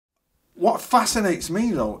What fascinates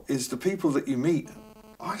me though is the people that you meet.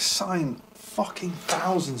 I sign fucking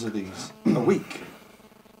thousands of these a week.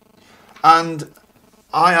 And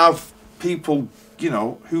I have people, you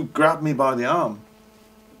know, who grab me by the arm.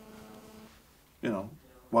 You know,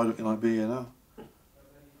 why don't you like Be Here Now?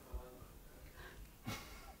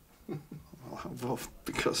 Well,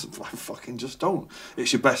 because I fucking just don't.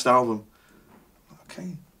 It's your best album.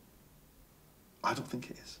 Okay. I don't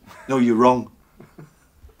think it is. No, you're wrong.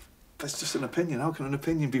 That's just an opinion. How can an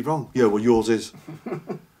opinion be wrong? Yeah, well, yours is.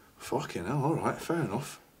 Fucking hell, all right, fair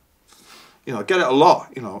enough. You know, I get it a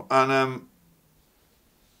lot, you know, and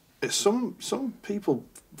it's some people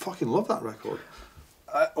fucking love that record.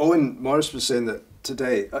 Owen Morris was saying that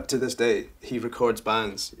today, to this day, he records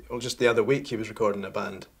bands. Well, just the other week he was recording a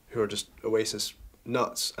band who are just Oasis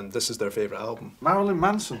nuts, and this is their favourite album. Marilyn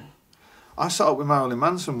Manson. I sat up with Marilyn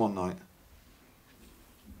Manson one night,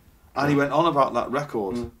 and he went on about that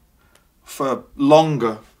record for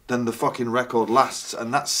longer than the fucking record lasts,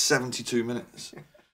 and that's 72 minutes.